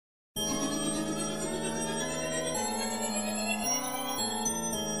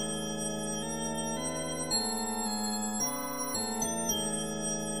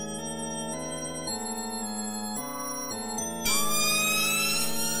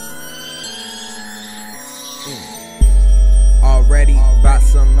Already bought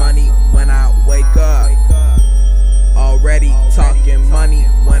some money when I wake up. Already talking money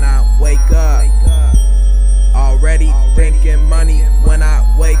when I wake up. Already thinking money when I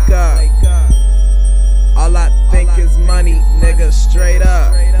wake up. All I think is money, nigga, straight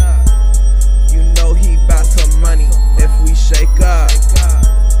up. You know he bout some money if we shake up.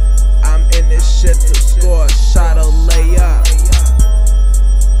 I'm in this shit to score a shot or lay up.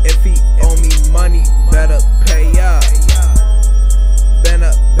 If he owe me money, better pay up. Been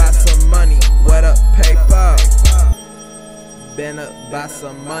up by some money, what up paper? Been up by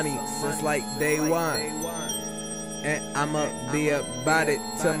some money since like day one, and I'ma be about it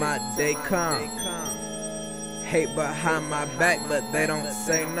till my day come. Hate behind my back, but they don't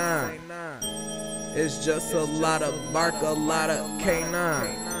say none. It's just a lot of bark, a lot of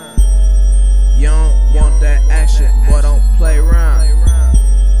canine. You don't want that action, boy, don't play around.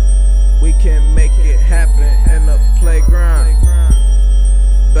 We can make it happen in the playground.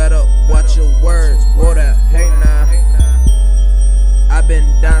 Better watch your words, boy, that hate now. I've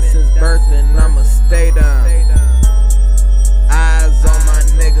been down since birth and I'ma stay down. Eyes on my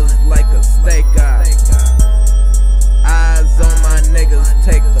niggas like a steak eye. Eyes on my niggas,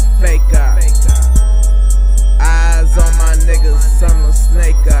 take the fake eye. Eyes on my niggas, summer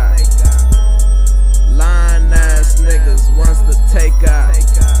snake eye. Lying ass niggas wants to take eye.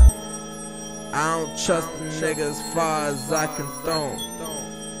 I don't trust the niggas far as I can throw 'em.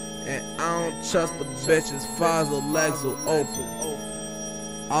 And I don't trust the bitches far as the legs will open.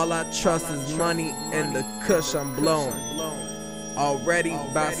 All I trust is money and the kush I'm blowing. Already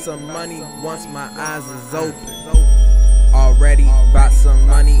bought some money once my eyes is open. Already bought some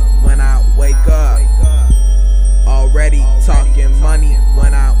money when I wake up. Already talking money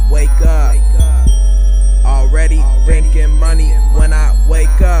when I wake up. Already thinking money when I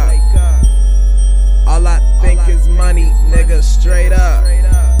wake up. All I think is money, nigga, straight up.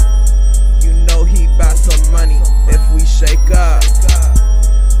 You know he bout some money if we shake up.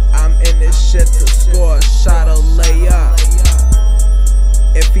 I'm in this shit to score a shot or lay up.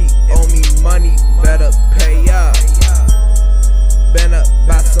 If he owe me money, better pay up. Been up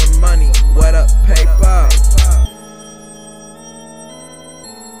by some money, what up paper?